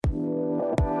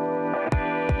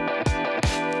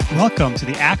Welcome to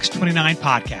the Acts 29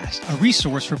 podcast, a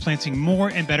resource for planting more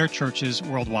and better churches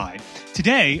worldwide.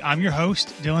 Today, I'm your host,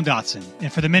 Dylan Dodson,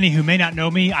 and for the many who may not know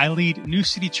me, I lead New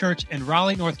City Church in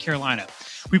Raleigh, North Carolina.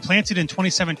 We planted in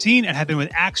 2017 and have been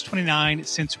with Acts 29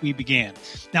 since we began.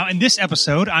 Now, in this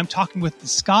episode, I'm talking with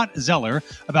Scott Zeller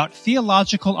about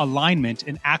theological alignment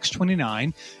in Acts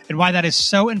 29 and why that is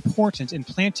so important in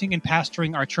planting and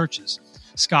pastoring our churches.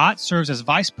 Scott serves as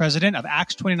Vice President of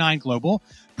Acts 29 Global.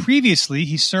 Previously,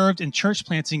 he served in church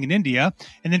planting in India,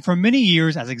 and then for many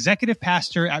years as Executive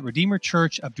Pastor at Redeemer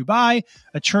Church of Dubai,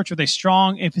 a church with a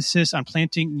strong emphasis on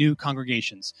planting new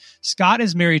congregations. Scott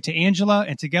is married to Angela,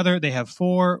 and together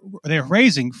they're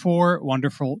raising four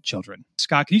wonderful children.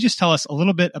 Scott, can you just tell us a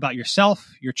little bit about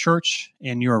yourself, your church,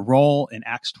 and your role in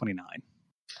Acts 29?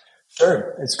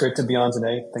 Sure. It's great to be on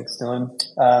today. Thanks, Dylan.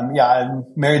 I'm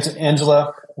married to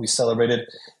Angela. We celebrated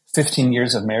 15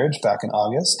 years of marriage back in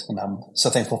August, and I'm so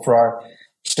thankful for our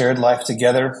shared life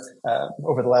together.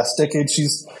 Over the last decade,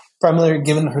 she's primarily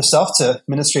given herself to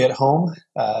ministry at home,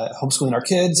 homeschooling our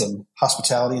kids and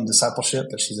hospitality and discipleship,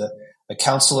 but she's a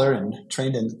counselor and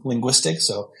trained in linguistics,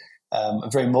 so a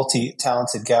very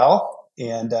multi-talented gal.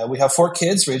 And we have four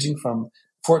kids ranging from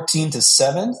 14 to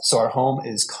 7, so our home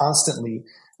is constantly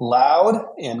loud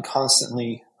and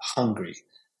constantly hungry.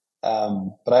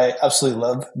 But I absolutely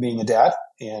love being a dad,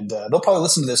 and they'll probably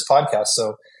listen to this podcast.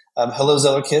 So hello,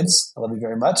 Zeller kids. I love you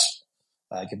very much.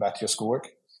 Get back to your schoolwork.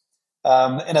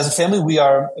 And as a family, we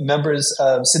are members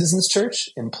of Citizens Church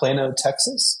in Plano,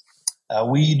 Texas.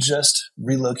 We just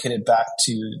relocated back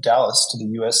to Dallas, to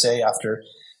the USA, after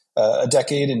a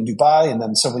decade in Dubai and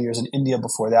then several years in India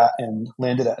before that, and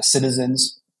landed at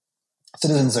Citizens.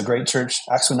 Citizens is a great church,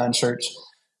 Acts 29 church,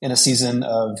 in a season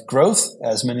of growth,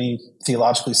 as many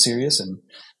theologically serious and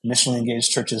missionally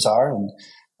engaged churches are. And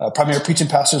primary preaching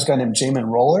pastor is a guy named Jamin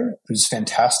Roller, who's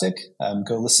fantastic.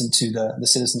 Go listen to the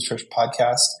Citizens Church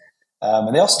podcast.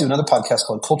 And they also do another podcast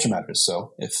called Culture Matters.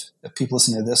 So if people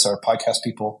listening to this are podcast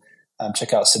people,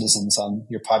 check out Citizens on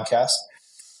your podcast.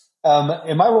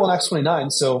 And my role in Acts 29,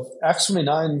 so Acts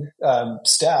 29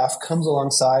 staff comes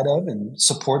alongside of and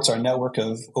supports our network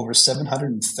of over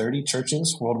 730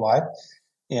 churches worldwide.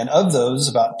 And of those,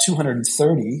 about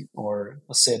 230, or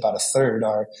let's say about a third,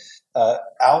 are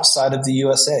outside of the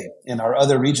USA in our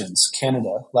other regions: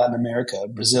 Canada, Latin America,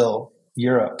 Brazil,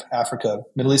 Europe, Africa,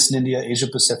 Middle East and India, Asia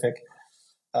Pacific.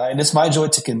 And it's my joy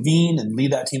to convene and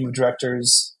lead that team of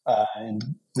directors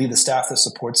and lead the staff that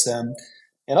supports them,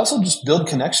 and also just build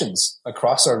connections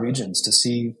across our regions to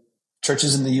see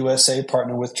churches in the USA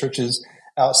partner with churches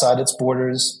outside its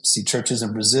borders, see churches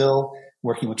in Brazil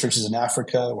working with churches in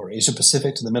Africa or Asia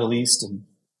Pacific to the Middle East, and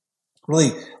really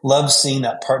love seeing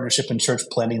that partnership in church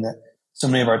planting that so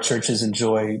many of our churches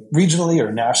enjoy regionally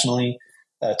or nationally,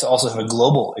 to also have a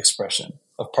global expression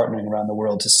of partnering around the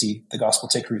world to see the gospel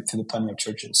take root through the planting of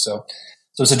churches. So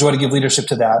it's a joy to give leadership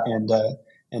to that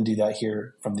and do that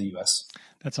here from the U.S.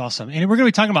 That's awesome. And we're going to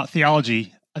be talking about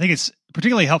theology. I think it's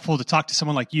particularly helpful to talk to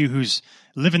someone like you who's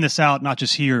living this out, not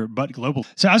just here, but global.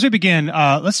 So as we begin,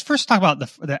 let's first talk about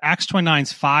the Acts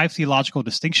 29's 5 theological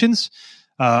distinctions.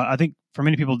 I think for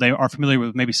many people, they are familiar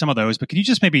with maybe some of those, but can you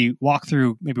just maybe walk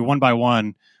through maybe one by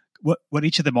one what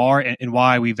each of them are and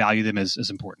why we value them as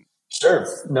important? Sure.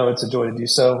 No, it's a joy to do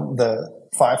so. The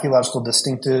 5 theological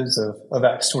distinctives of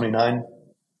Acts 29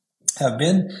 have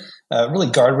been really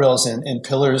guardrails and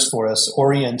pillars for us,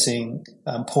 orienting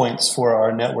points for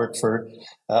our network for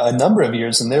a number of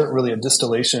years. And they're really a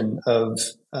distillation of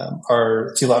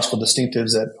our theological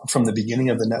distinctives from the beginning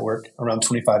of the network around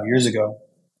 25 years ago.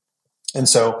 And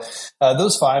so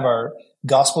those 5 are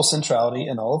gospel centrality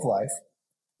in all of life,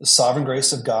 the sovereign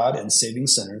grace of God and saving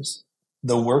sinners,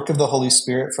 the work of the Holy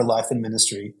Spirit for life and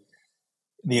ministry,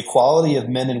 the equality of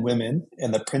men and women,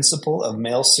 and the principle of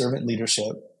male servant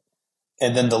leadership,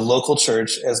 and then the local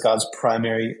church as God's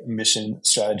primary mission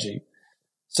strategy.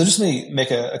 So just let me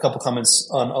make a couple comments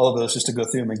on all of those just to go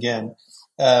through them again.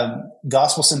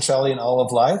 Gospel centrality in all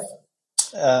of life.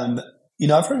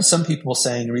 I've heard some people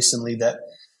saying recently that,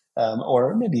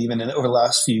 or maybe even over the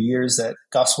last few years, that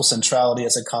gospel centrality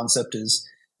as a concept is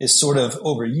sort of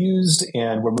overused,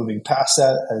 and we're moving past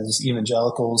that as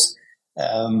evangelicals.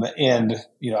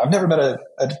 I've never met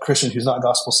a Christian who's not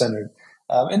gospel centered.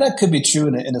 And that could be true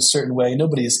in a certain way.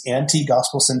 Nobody is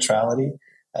anti-gospel centrality.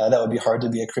 That would be hard to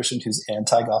be a Christian who's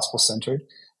anti-gospel centered.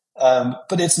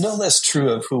 But it's no less true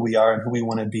of who we are and who we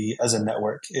want to be as a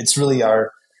network. It's really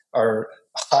our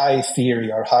high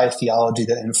theory, our high theology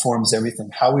that informs everything.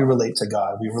 How we relate to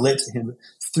God. We relate to Him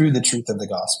through the truth of the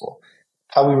gospel.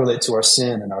 How we relate to our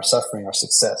sin and our suffering, our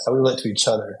success. How we relate to each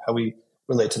other. How we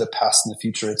relate to the past and the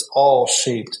future. It's all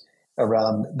shaped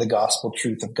around the gospel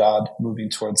truth of God moving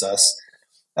towards us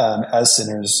as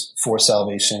sinners for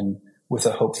salvation with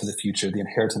a hope for the future, the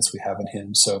inheritance we have in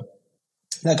him. So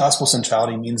that gospel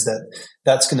centrality means that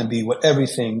that's going to be what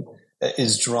everything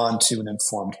is drawn to and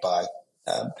informed by.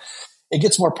 It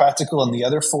gets more practical in the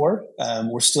other four.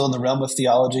 We're still in the realm of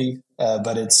theology,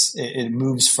 but it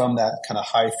moves from that kind of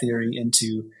high theory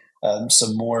into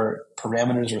some more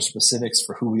parameters or specifics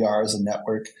for who we are as a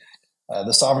network.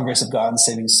 The sovereign grace of God in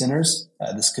saving sinners.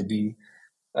 This could be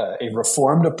a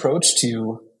reformed approach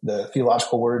to the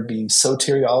theological word being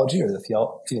soteriology, or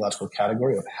the theological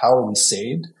category of how are we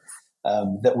saved,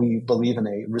 that we believe in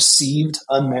a received,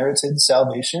 unmerited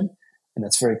salvation. And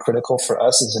that's very critical for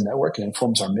us as a network. It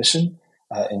informs our mission.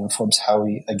 It informs how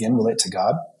we, again, relate to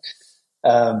God.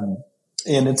 And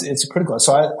it's critical.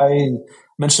 So I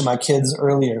mentioned my kids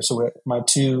earlier. So my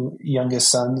two youngest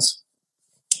sons,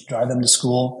 drive them to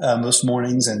school most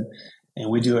mornings, and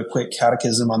we do a quick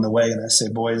catechism on the way. And I say,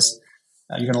 boys,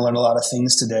 you're going to learn a lot of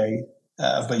things today,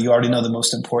 but you already know the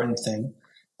most important thing,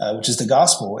 which is the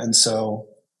gospel. And so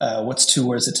what's 2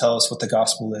 words that tell us what the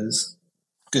gospel is?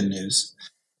 Good news.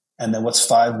 And then what's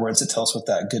 5 words that tell us what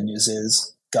that good news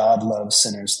is? God loves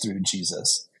sinners through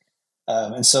Jesus.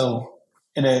 And so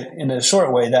in a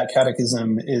short way, that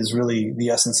catechism is really the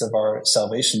essence of our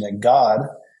salvation, that God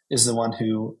is the one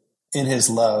who, in his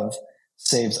love,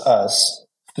 saves us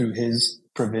through his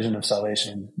provision of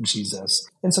salvation, Jesus.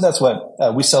 And so that's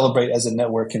what we celebrate as a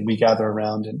network, and we gather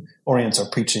around and orient our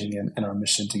preaching and our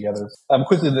mission together.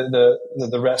 Quickly,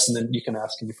 the rest, and then you can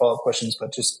ask any follow-up questions,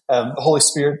 but just the Holy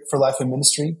Spirit for life and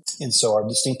ministry. And so our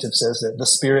distinctive says that the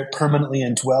Spirit permanently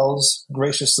indwells,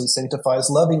 graciously sanctifies,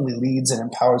 lovingly leads, and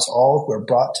empowers all who are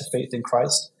brought to faith in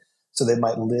Christ so they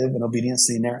might live in obedience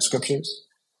to the inerrant scriptures.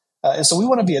 And so we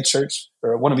want to be a church,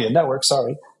 or want to be a network,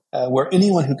 where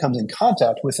anyone who comes in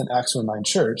contact with an Acts 1-9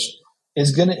 church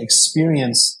is going to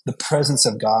experience the presence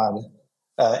of God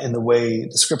in the way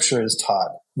the scripture is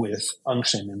taught, with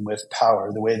unction and with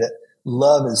power, the way that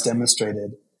love is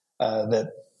demonstrated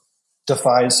that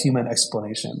defies human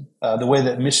explanation, the way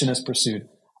that mission is pursued,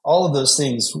 all of those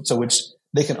things, so which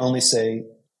they can only say,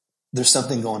 there's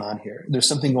something going on here. There's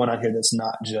something going on here that's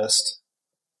not just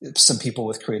some people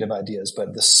with creative ideas,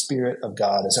 but the Spirit of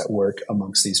God is at work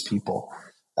amongst these people.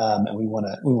 And we want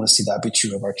to see that be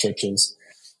true of our churches.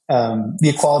 The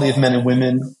equality of men and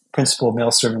women, principle of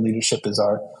male servant leadership, is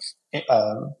our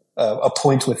a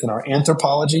point within our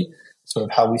anthropology, sort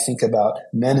of how we think about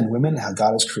men and women, how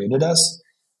God has created us.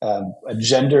 A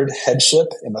gendered headship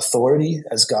and authority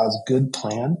as God's good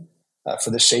plan for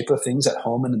the shape of things at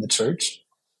home and in the church.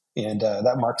 And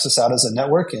that marks us out as a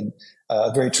network, and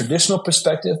a very traditional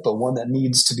perspective, but one that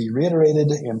needs to be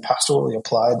reiterated and pastorally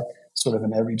applied sort of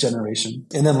in every generation.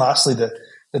 And then lastly,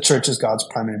 the church is God's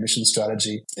primary mission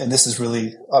strategy. And this is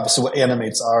really obviously what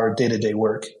animates our day-to-day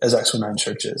work as Acts 1-9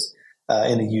 churches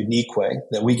in a unique way,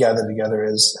 that we gather together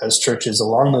as churches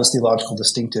along those theological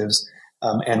distinctives,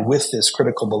 and with this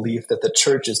critical belief that the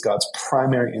church is God's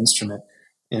primary instrument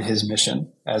in his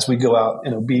mission as we go out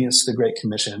in obedience to the Great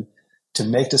Commission to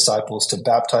make disciples, to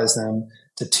baptize them,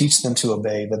 to teach them to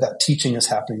obey, that teaching is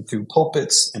happening through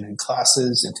pulpits and in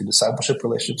classes and through discipleship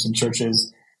relationships in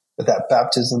churches, that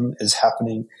baptism is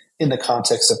happening in the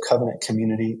context of covenant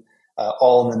community,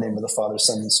 all in the name of the Father,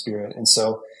 Son, and Spirit. And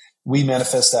so we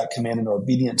manifest that command and are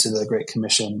obedient to the Great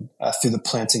Commission through the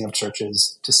planting of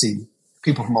churches to see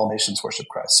people from all nations worship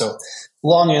Christ. So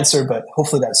long answer, but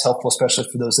hopefully that's helpful, especially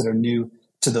for those that are new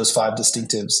to those 5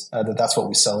 distinctives, that's what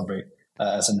we celebrate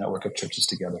as a network of churches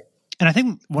together. And I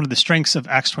think one of the strengths of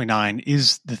Acts 29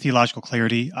 is the theological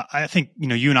clarity. I think,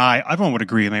 you and I, everyone would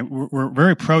agree. I mean, we're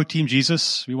very pro Team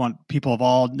Jesus. We want people of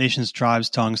all nations, tribes,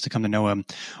 tongues to come to know him.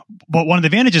 But one of the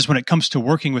advantages when it comes to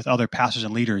working with other pastors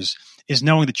and leaders is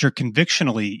knowing that you're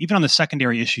convictionally, even on the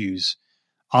secondary issues,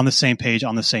 on the same page,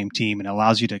 on the same team, and it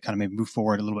allows you to kind of maybe move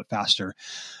forward a little bit faster.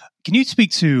 Can you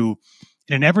speak to,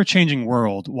 in an ever-changing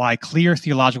world, why clear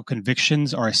theological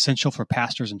convictions are essential for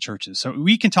pastors and churches? So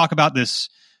we can talk about this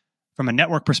from a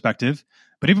network perspective,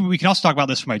 but even we can also talk about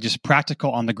this from a just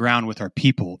practical on the ground with our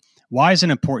people. Why is it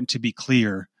important to be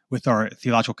clear with our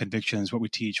theological convictions, what we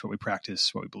teach, what we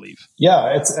practice, what we believe?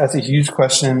 Yeah, that's a huge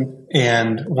question,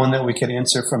 and one that we could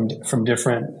answer from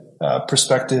different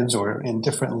perspectives or in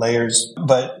different layers.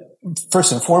 But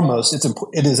first and foremost,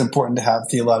 it is important to have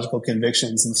theological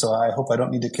convictions, and so I hope I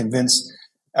don't need to convince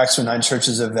Acts 9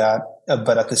 churches of that.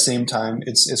 But at the same time,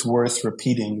 it's worth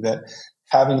repeating that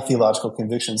having theological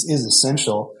convictions is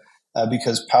essential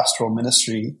because pastoral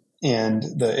ministry and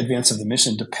the advance of the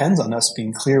mission depends on us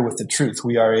being clear with the truth.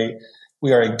 We are a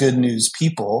we are a good news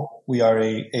people. We are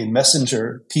a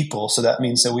messenger people. So that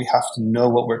means that we have to know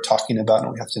what we're talking about,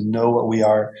 and we have to know what we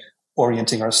are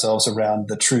orienting ourselves around,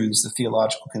 the truths, the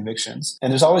theological convictions.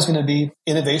 And there's always going to be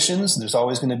innovations. There's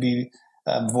always going to be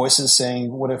voices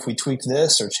saying, what if we tweak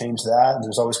this or change that?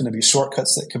 There's always going to be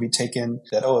shortcuts that could be taken,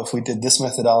 that, if we did this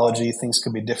methodology, things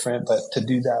could be different. But to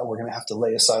do that, we're going to have to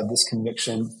lay aside this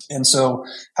conviction. And so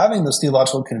having those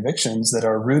theological convictions that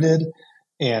are rooted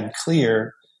and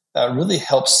clear really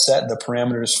helps set the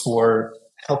parameters for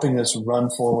helping us run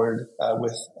forward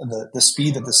with the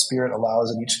speed that the Spirit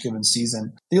allows in each given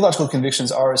season. Theological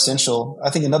convictions are essential. I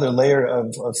think another layer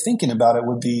of thinking about it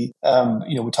would be,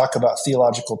 we talk about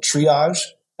theological triage,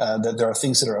 that there are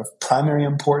things that are of primary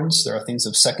importance. There are things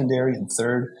of secondary and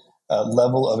third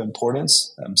level of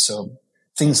importance. So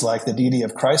things like the deity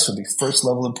of Christ would be first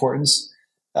level importance.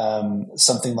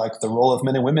 Something like the role of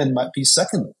men and women might be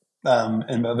second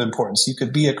of importance. You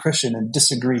could be a Christian and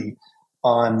disagree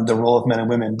on the role of men and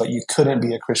women, but you couldn't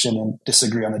be a Christian and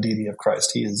disagree on the deity of Christ.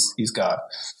 He's God.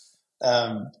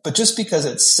 But just because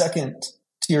it's second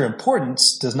tier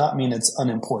importance does not mean it's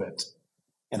unimportant.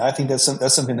 And I think that's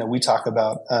something that we talk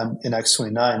about in Acts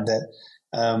 29, that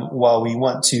while we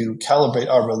want to calibrate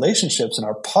our relationships and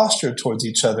our posture towards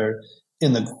each other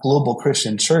in the global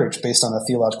Christian church based on a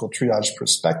theological triage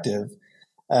perspective,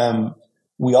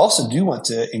 we also do want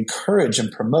to encourage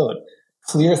and promote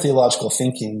clear theological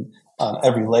thinking on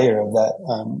every layer of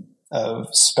that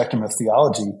spectrum of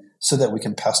theology, so that we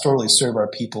can pastorally serve our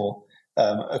people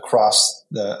across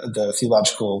the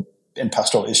theological and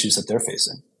pastoral issues that they're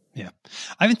facing. Yeah.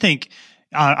 I even think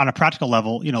on a practical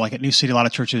level, like at New City, a lot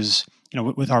of churches,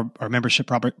 with our membership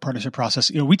partnership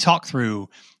process, we talk through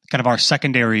kind of our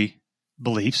secondary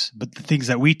beliefs, but the things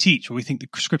that we teach, what we think the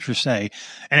scriptures say,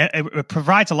 and it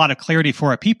provides a lot of clarity for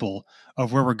our people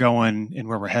of where we're going and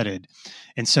where we're headed.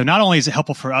 And so not only is it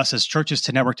helpful for us as churches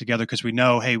to network together because we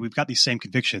know, hey, we've got these same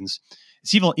convictions,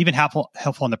 it's even helpful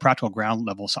on the practical ground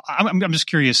level. So I'm just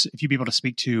curious if you'd be able to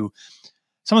speak to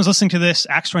someone's listening to this,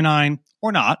 Acts 29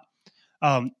 or not,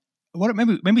 what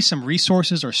maybe some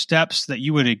resources or steps that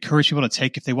you would encourage people to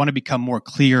take if they want to become more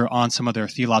clear on some of their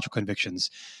theological convictions,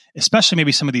 especially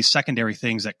maybe some of these secondary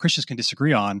things that Christians can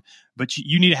disagree on, but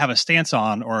you need to have a stance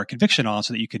on or a conviction on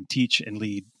so that you can teach and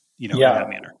lead, in that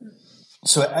manner.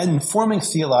 So in forming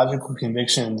theological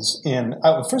convictions, and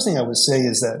the first thing I would say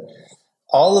is that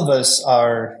all of us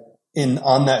are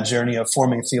on that journey of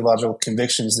forming theological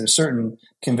convictions. There's certain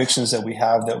convictions that we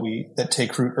have that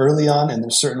take root early on, and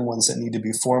there's certain ones that need to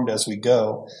be formed as we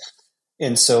go.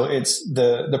 And so it's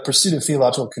the pursuit of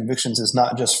theological convictions is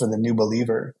not just for the new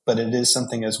believer, but it is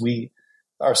something as we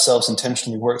ourselves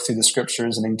intentionally work through the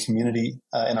scriptures and in community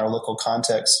in our local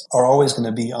context are always going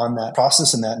to be on that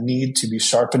process and that need to be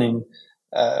sharpening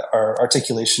our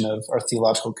articulation of our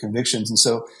theological convictions. And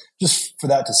so just for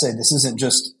that to say, this isn't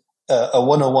just a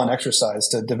 101 exercise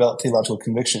to develop theological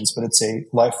convictions, but it's a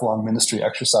lifelong ministry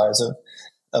exercise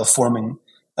of forming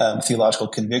theological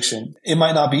conviction. It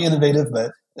might not be innovative,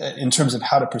 but in terms of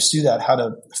how to pursue that, how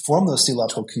to form those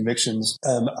theological convictions,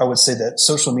 I would say that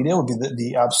social media would be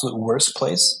the absolute worst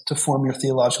place to form your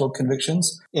theological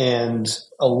convictions. And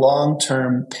a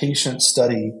long-term patient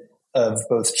study of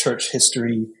both church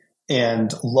history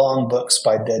and long books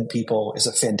by dead people is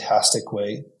a fantastic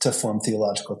way to form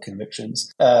theological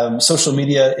convictions. Social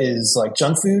media is like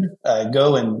junk food.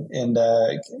 Go and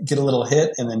get a little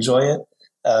hit and enjoy it.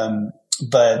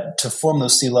 But to form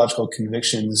those theological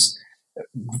convictions,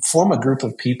 form a group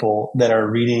of people that are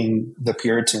reading the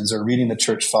Puritans or reading the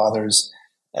church fathers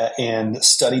and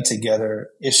study together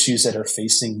issues that are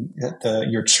facing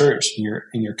your church,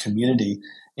 in your community.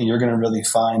 And you're going to really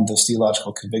find those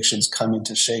theological convictions come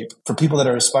into shape. For people that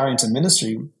are aspiring to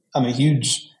ministry, I'm a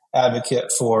huge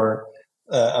advocate for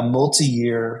a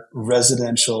multi-year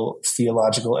residential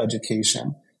theological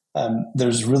education.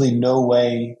 There's really no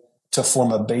way to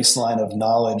form a baseline of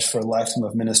knowledge for a lifetime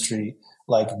of ministry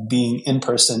like being in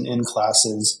person in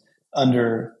classes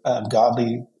under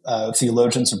godly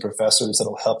theologians and professors that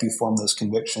will help you form those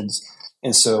convictions.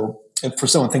 And so if for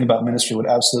someone thinking about ministry, would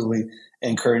absolutely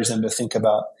encourage them to think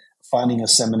about finding a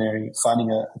seminary,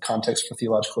 finding a context for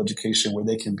theological education where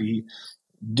they can be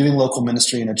doing local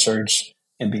ministry in a church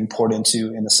and being poured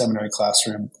into in the seminary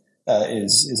classroom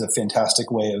is a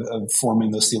fantastic way of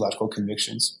forming those theological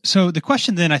convictions. So the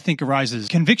question then I think arises,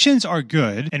 convictions are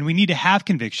good and we need to have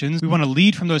convictions. We want to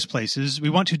lead from those places. We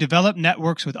want to develop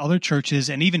networks with other churches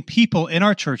and even people in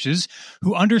our churches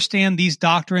who understand these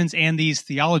doctrines and these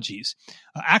theologies.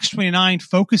 Acts 29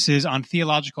 focuses on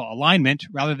theological alignment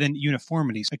rather than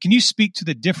uniformity. So can you speak to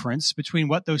the difference between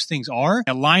what those things are,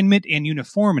 alignment and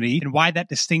uniformity, and why that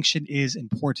distinction is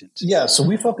important? Yeah, so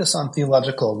we focus on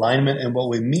theological alignment, and what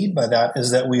we mean by that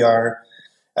is that we are,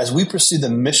 as we pursue the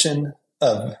mission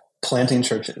of planting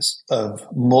churches, of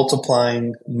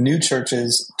multiplying new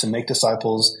churches to make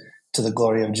disciples to the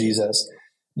glory of Jesus,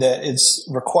 that it's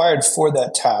required for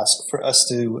that task for us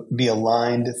to be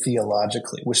aligned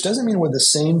theologically, which doesn't mean we're the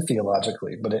same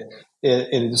theologically, but it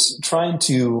is trying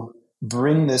to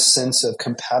bring this sense of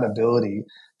compatibility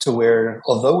to where,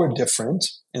 although we're different,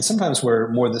 and sometimes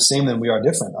we're more the same than we are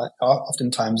different,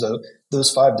 oftentimes those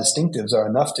 5 distinctives are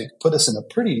enough to put us in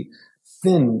a pretty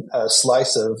thin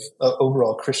slice of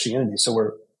overall Christianity.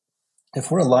 So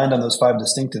if we're aligned on those 5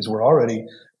 distinctives, we're already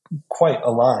quite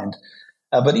aligned.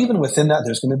 But even within that,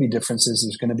 there's going to be differences.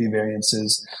 There's going to be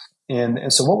variances.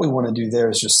 And so what we want to do there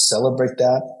is just celebrate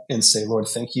that and say, Lord,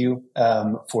 thank you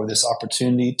for this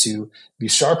opportunity to be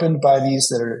sharpened by these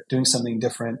that are doing something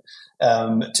different,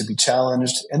 to be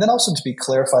challenged, and then also to be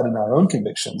clarified in our own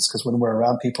convictions. Because when we're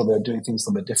around people that are doing things a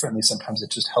little bit differently, sometimes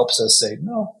it just helps us say,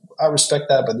 no, I respect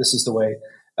that, but this is the way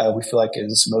we feel like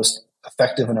is most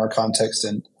effective in our context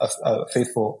and a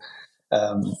faithful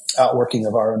outworking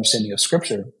of our understanding of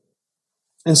Scripture.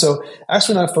 And so Acts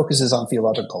 29 focuses on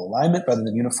theological alignment rather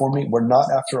than uniformity. We're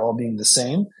not, after all, being the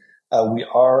same. We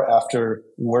are after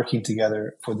working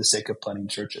together for the sake of planting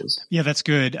churches. Yeah, that's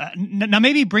good. Now,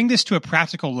 maybe bring this to a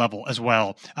practical level as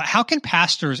well. How can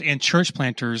pastors and church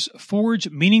planters forge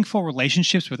meaningful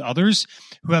relationships with others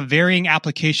who have varying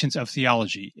applications of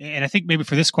theology? And I think maybe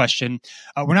for this question,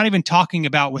 we're not even talking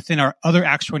about within our other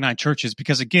Acts 29 churches,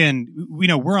 because again, we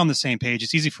know we're on the same page.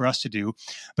 It's easy for us to do.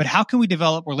 But how can we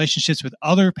develop relationships with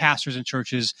other pastors and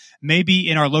churches, maybe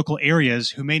in our local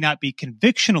areas, who may not be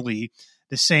convictionally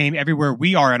the same everywhere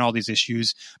we are on all these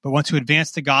issues, but want to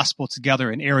advance the gospel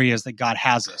together in areas that God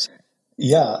has us?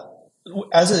 Yeah.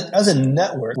 As a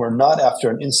network, we're not after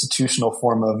an institutional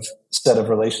form of set of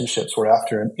relationships. We're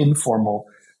after an informal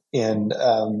and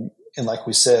like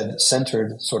we said,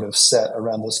 centered sort of set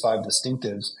around those 5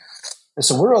 distinctives. And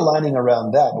so we're aligning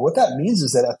around that. But what that means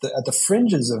is that at the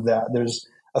fringes of that, there's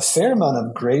a fair amount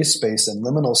of gray space and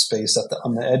liminal space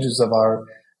on the edges of our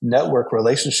network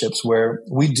relationships where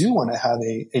we do want to have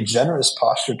a generous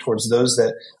posture towards those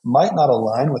that might not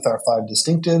align with our 5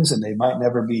 distinctives, and they might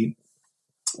never be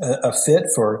a fit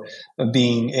for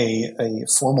being a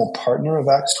formal partner of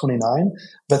Acts 29,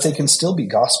 but they can still be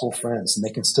gospel friends, and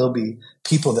they can still be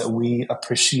people that we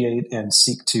appreciate and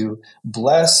seek to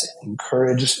bless,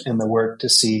 encourage in the work to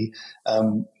see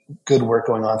good work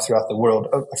going on throughout the world.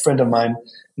 A friend of mine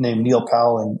named Neil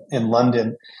Powell in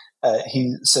London,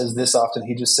 he says this often.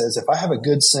 He just says, if I have a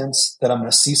good sense that I'm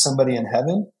going to see somebody in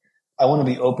heaven, I want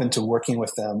to be open to working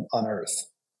with them on earth.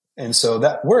 And so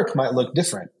that work might look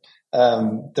different.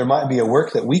 There might be a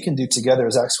work that we can do together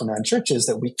as Acts 29 churches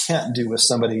that we can't do with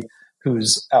somebody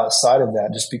who's outside of that,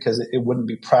 just because it wouldn't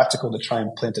be practical to try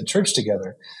and plant a church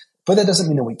together. But that doesn't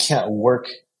mean that we can't work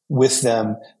with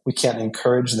them. We can't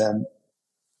encourage them.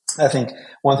 I think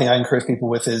one thing I encourage people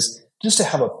with is just to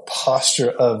have a posture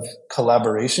of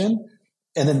collaboration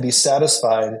and then be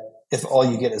satisfied if all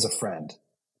you get is a friend.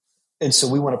 And so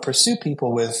we want to pursue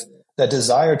people with that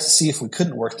desire to see if we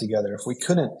couldn't work together, if we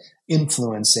couldn't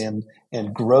influence and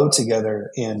grow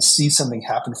together and see something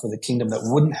happen for the kingdom that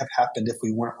wouldn't have happened if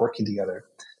we weren't working together.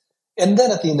 And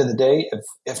then at the end of the day,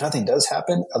 if nothing does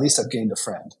happen, at least I've gained a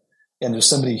friend. And there's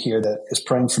somebody here that is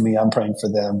praying for me. I'm praying for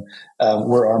them.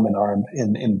 We're arm in arm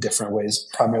in different ways,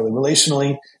 primarily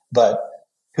relationally, but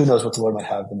who knows what the Lord might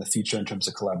have in the future in terms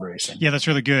of collaboration. Yeah, that's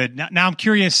really good. Now I'm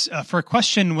curious for a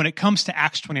question when it comes to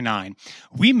Acts 29.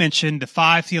 We mentioned the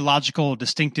 5 theological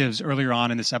distinctives earlier on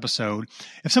in this episode.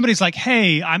 If somebody's like,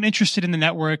 hey, I'm interested in the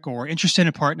network or interested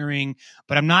in partnering,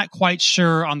 but I'm not quite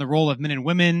sure on the role of men and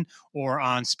women or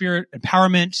on spirit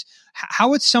empowerment, how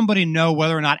would somebody know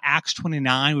whether or not Acts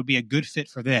 29 would be a good fit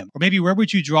for them? Or maybe where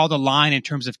would you draw the line in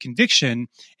terms of conviction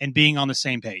and being on the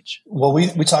same page? Well,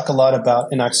 we talk a lot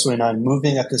about in Acts 29,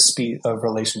 moving at the speed of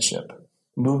relationship,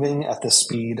 moving at the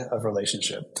speed of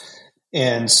relationship.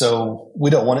 And so we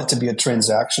don't want it to be a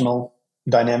transactional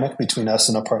dynamic between us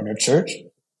and a partner church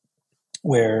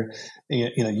where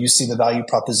you see the value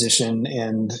proposition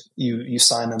and you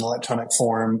sign an electronic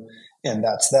form and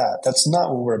that's that. That's not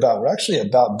what we're about. We're actually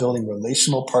about building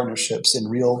relational partnerships in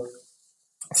real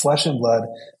flesh and blood,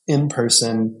 in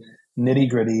person, nitty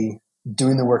gritty,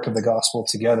 doing the work of the gospel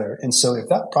together. And so if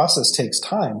that process takes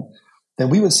time, then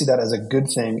we would see that as a good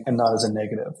thing and not as a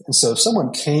negative. And so if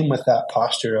someone came with that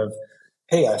posture of,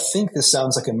 hey, I think this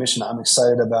sounds like a mission I'm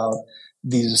excited about,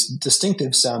 these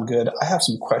distinctives sound good, I have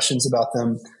some questions about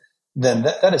them, then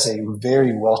that is a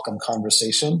very welcome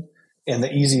conversation. And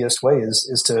the easiest way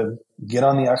is to get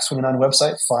on the Acts 29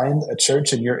 website, find a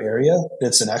church in your area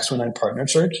that's an Acts 29 partner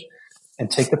church, and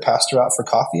take the pastor out for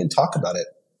coffee and talk about it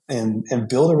and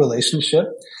build a relationship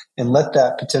and let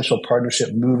that potential partnership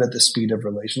move at the speed of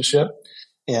relationship.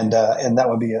 And that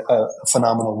would be a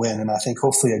phenomenal win. And I think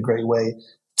hopefully a great way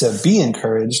to be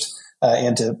encouraged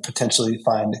and to potentially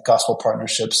find gospel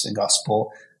partnerships and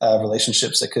gospel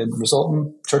relationships that could result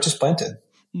in churches planted.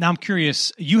 Now, I'm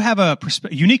curious, you have a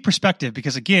unique perspective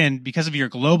because, again, because of your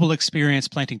global experience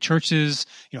planting churches,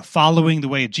 following the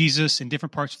way of Jesus in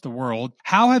different parts of the world,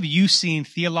 how have you seen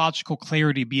theological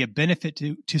clarity be a benefit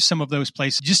to some of those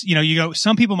places? Just,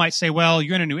 some people might say, well,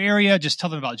 you're in a new area, just tell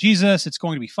them about Jesus, it's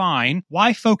going to be fine.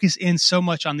 Why focus in so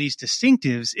much on these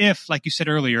distinctives if, like you said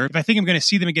earlier, if I think I'm going to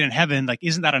see them again in heaven,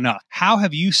 isn't that enough? How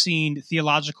have you seen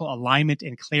theological alignment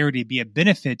and clarity be a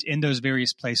benefit in those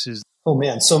various places? Oh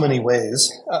man, so many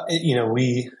ways.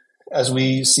 As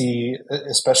we see,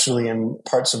 especially in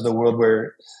parts of the world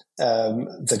where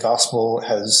the gospel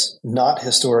has not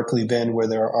historically been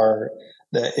where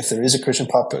if there is a Christian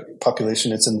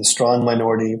population, it's in the strong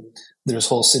minority. There's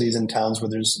whole cities and towns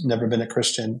where there's never been a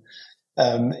Christian.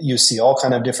 You see all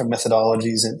kind of different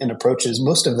methodologies and approaches,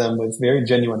 most of them with very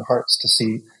genuine hearts to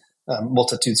see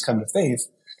multitudes come to faith.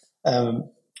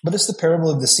 But it's the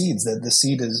parable of the seeds, that the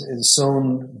seed is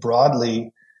sown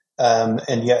broadly,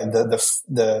 and yet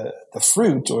the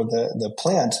fruit or the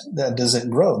plant that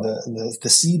doesn't grow, the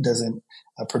seed doesn't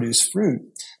produce fruit.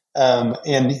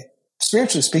 And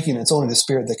spiritually speaking, it's only the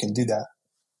Spirit that can do that.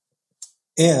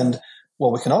 And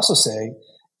what we can also say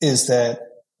is that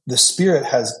the Spirit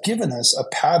has given us a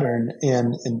pattern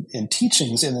in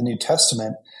teachings in the New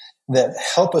Testament that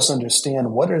help us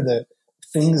understand what are the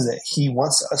things that He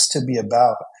wants us to be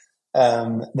about,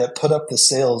 that put up the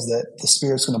sails that the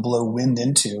Spirit's going to blow wind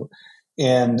into.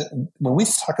 And when we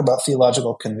talk about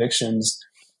theological convictions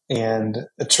and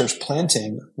a church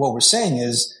planting, what we're saying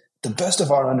is the best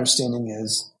of our understanding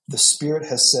is the Spirit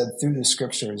has said through the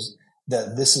Scriptures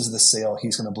that this is the sail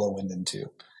He's going to blow wind into.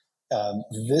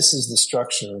 This is the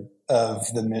structure of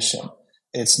the mission.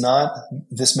 It's not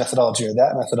this methodology or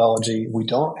that methodology. We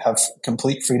don't have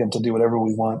complete freedom to do whatever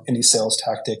we want, any sales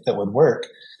tactic that would work.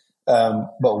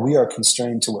 But we are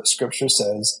constrained to what Scripture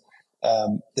says.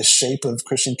 The shape of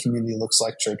Christian community looks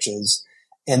like churches,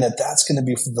 and that's going to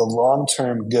be for the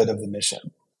long-term good of the mission.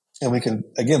 And we can,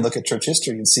 again, look at church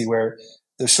history and see where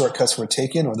those shortcuts were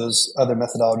taken or those other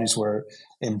methodologies were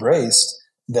embraced,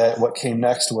 that what came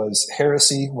next was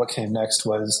heresy. What came next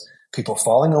was people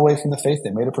falling away from the faith.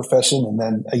 They made a profession, and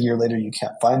then a year later you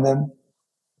can't find them.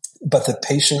 But the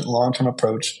patient, long-term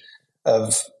approach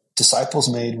of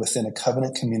disciples made within a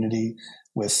covenant community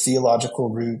with theological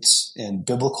roots and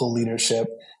biblical leadership,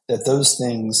 that those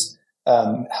things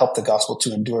help the gospel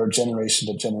to endure generation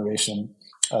to generation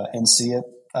and see it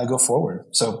go forward.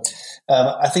 So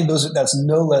I think that's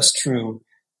no less true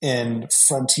in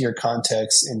frontier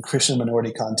context, in Christian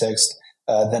minority context,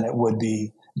 than it would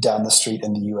be down the street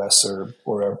in the U.S. or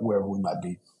wherever we might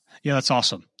be. Yeah, that's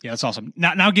awesome.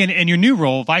 Now again, in your new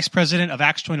role, Vice President of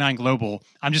Acts 29 Global,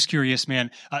 I'm just curious,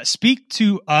 man, speak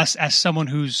to us as someone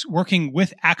who's working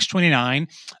with Acts 29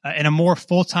 in a more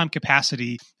full-time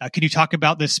capacity. Can you talk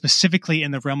about this specifically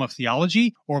in the realm of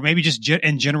theology, or maybe just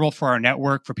in general for our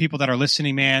network, for people that are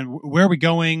listening, man? Where are we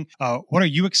going? What are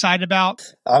you excited about?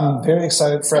 I'm very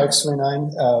excited for Acts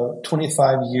 29,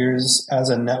 25 years as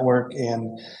a network,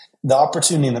 and the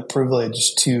opportunity and the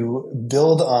privilege to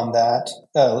build on that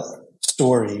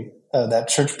story, that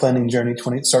church planting journey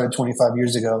started 25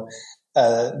 years ago.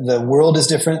 The world is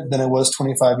different than it was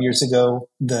 25 years ago.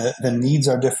 The needs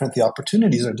are different. The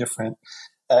opportunities are different.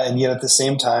 And yet at the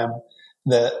same time,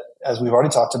 as we've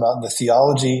already talked about, the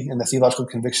theology and the theological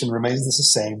conviction remains the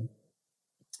same.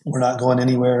 We're not going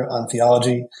anywhere on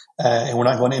theology, and we're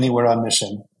not going anywhere on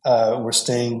mission. We're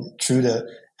staying true to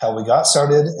how we got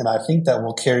started, and I think that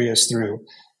will carry us through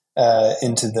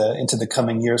into the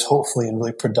coming years, hopefully in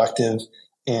really productive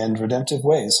and redemptive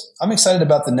ways. I'm excited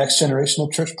about the next generation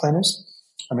of church planners.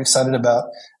 I'm excited about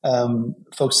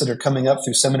folks that are coming up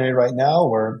through seminary right now,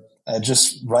 or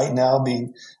just right now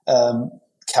being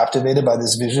captivated by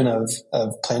this vision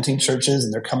of planting churches,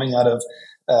 and they're coming out of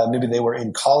maybe they were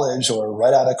in college or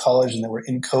right out of college and they were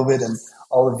in COVID and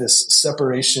all of this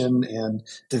separation and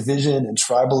division and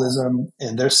tribalism.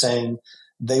 And they're saying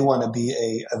they want to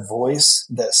be a voice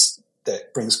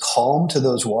that brings calm to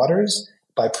those waters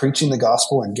by preaching the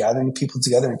gospel and gathering people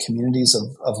together in communities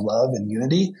of love and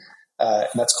unity. And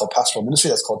that's called pastoral ministry.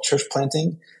 That's called church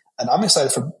planting. And I'm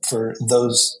excited for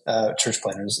those church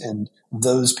planters and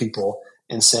those people,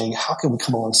 and saying, how can we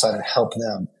come alongside and help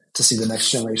them to see the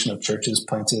next generation of churches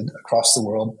planted across the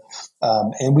world?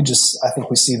 And I think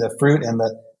we see the fruit and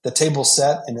the table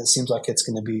set, and it seems like it's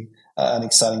going to be an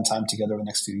exciting time together over the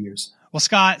next few years. Well,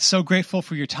 Scott, so grateful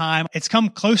for your time. It's come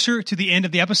closer to the end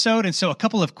of the episode, and so a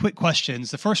couple of quick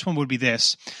questions. The first one would be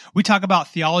this. We talk about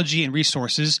theology and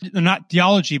resources, not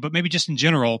theology, but maybe just in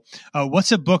general.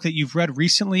 What's a book that you've read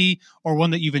recently or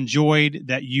one that you've enjoyed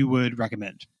that you would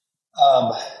recommend?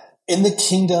 In the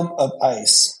Kingdom of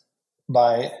Ice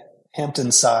by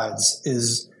Hampton Sides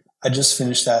I just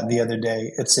finished that the other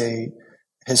day. It's a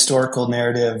historical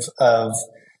narrative of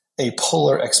a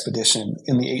polar expedition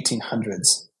in the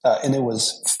 1800s. And it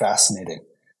was fascinating.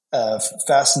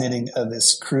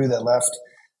 This crew that left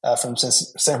from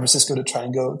San Francisco to try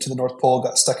and go to the North Pole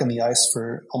got stuck in the ice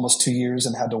for almost 2 years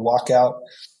and had to walk out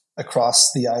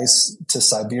across the ice to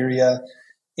Siberia.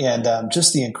 And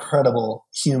just the incredible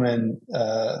human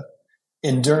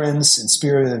endurance and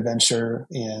spirit of adventure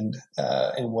and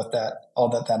what all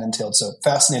that entailed. So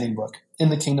fascinating book. In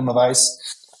the Kingdom of Ice.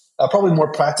 Probably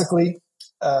more practically,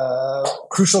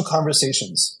 Crucial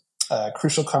Conversations.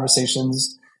 Crucial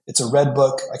Conversations. It's a red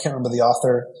book. I can't remember the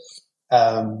author.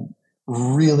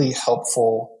 Really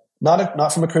helpful.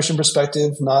 Not from a Christian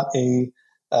perspective, not a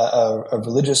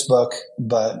religious book,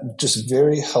 but just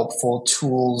very helpful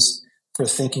tools for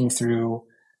thinking through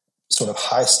sort of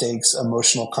high stakes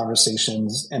emotional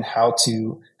conversations and how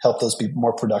to help those be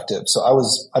more productive. So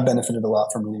I benefited a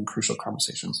lot from reading Crucial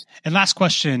Conversations. And last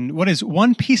question, what is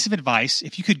one piece of advice,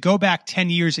 if you could go back 10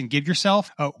 years and give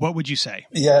yourself, what would you say?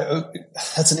 Yeah,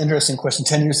 that's an interesting question.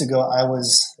 10 years ago, I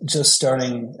was just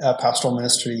starting pastoral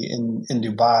ministry in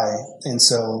Dubai. And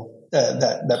so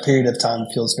that period of time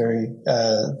feels very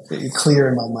clear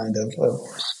in my mind of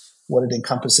what it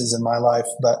encompasses in my life.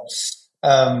 But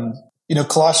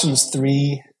Colossians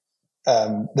 3,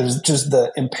 there's just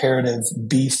the imperative,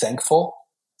 be thankful.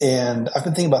 And I've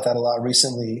been thinking about that a lot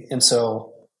recently. And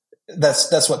so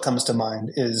that's what comes to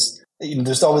mind is,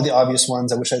 there's always the obvious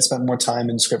ones. I wish I'd spent more time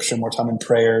in scripture, more time in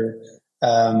prayer,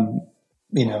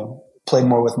 played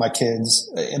more with my kids,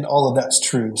 and all of that's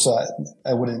true. So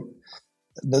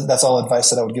that's all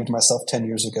advice that I would give to myself 10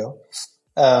 years ago.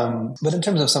 But in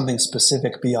terms of something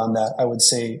specific beyond that, I would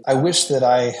say I wish that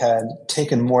I had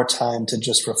taken more time to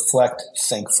just reflect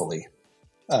thankfully,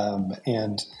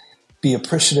 and be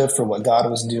appreciative for what God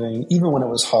was doing, even when it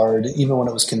was hard, even when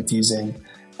it was confusing,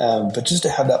 but just to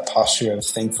have that posture of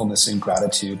thankfulness and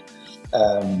gratitude,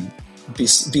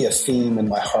 be a theme in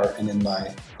my heart and in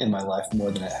my life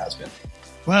more than it has been.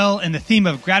 Well, in the theme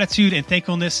of gratitude and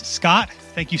thankfulness, Scott,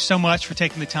 thank you so much for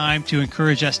taking the time to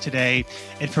encourage us today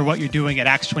and for what you're doing at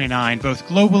Acts 29, both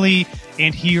globally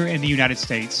and here in the United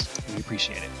States. We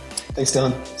appreciate it. Thanks,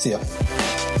 Dylan. See ya.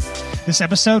 This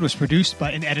episode was produced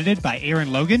and edited by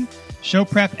Aaron Logan. Show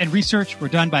prep and research were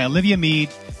done by Olivia Mead,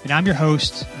 and I'm your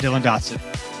host, Dylan Dodson.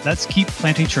 Let's keep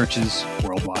planting churches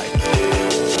worldwide.